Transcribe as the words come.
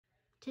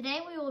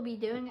Today we will be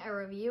doing a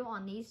review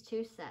on these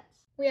two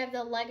sets. We have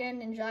the LEGO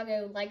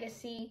Ninjago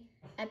Legacy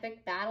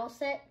Epic Battle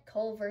Set,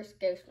 Cole vs.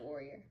 Ghost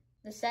Warrior.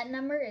 The set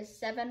number is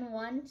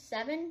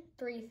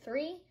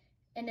 71733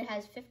 and it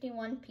has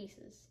 51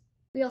 pieces.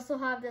 We also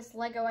have this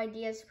LEGO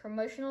Ideas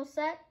promotional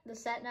set. The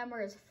set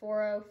number is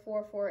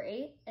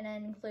 40448 and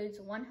it includes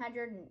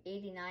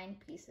 189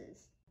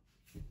 pieces.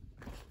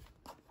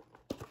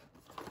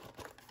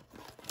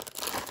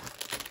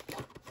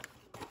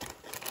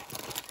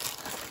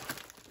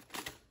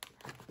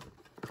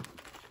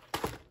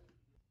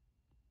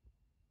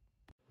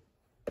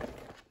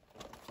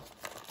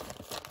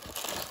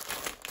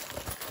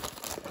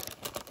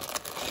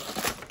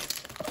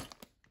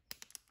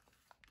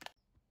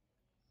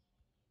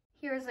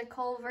 Here is a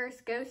Cole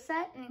vs. Ghost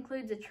set. It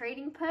includes a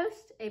trading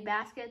post, a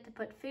basket to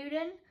put food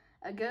in,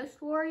 a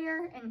Ghost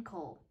Warrior, and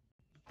Cole.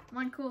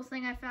 One cool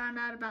thing I found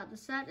out about the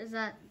set is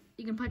that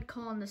you can put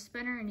Cole on the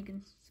spinner and you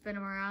can spin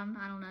him around.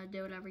 I don't know,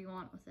 do whatever you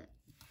want with it.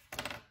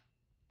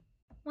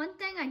 One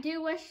thing I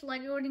do wish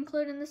LEGO would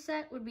include in the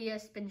set would be a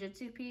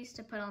Spinjitzu piece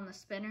to put on the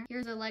spinner.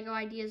 Here's a LEGO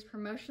Ideas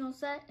promotional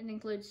set. It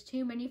includes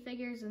 2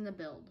 minifigures in the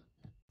build.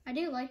 I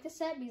do like the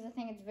set because I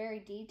think it's very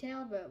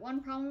detailed, but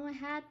one problem I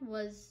had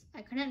was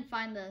I couldn't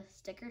find the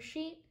sticker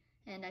sheet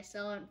and I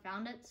still haven't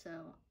found it,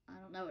 so I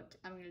don't know what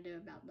I'm going to do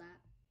about that.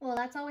 Well,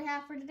 that's all we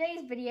have for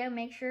today's video.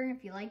 Make sure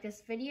if you like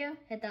this video,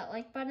 hit that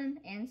like button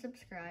and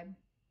subscribe.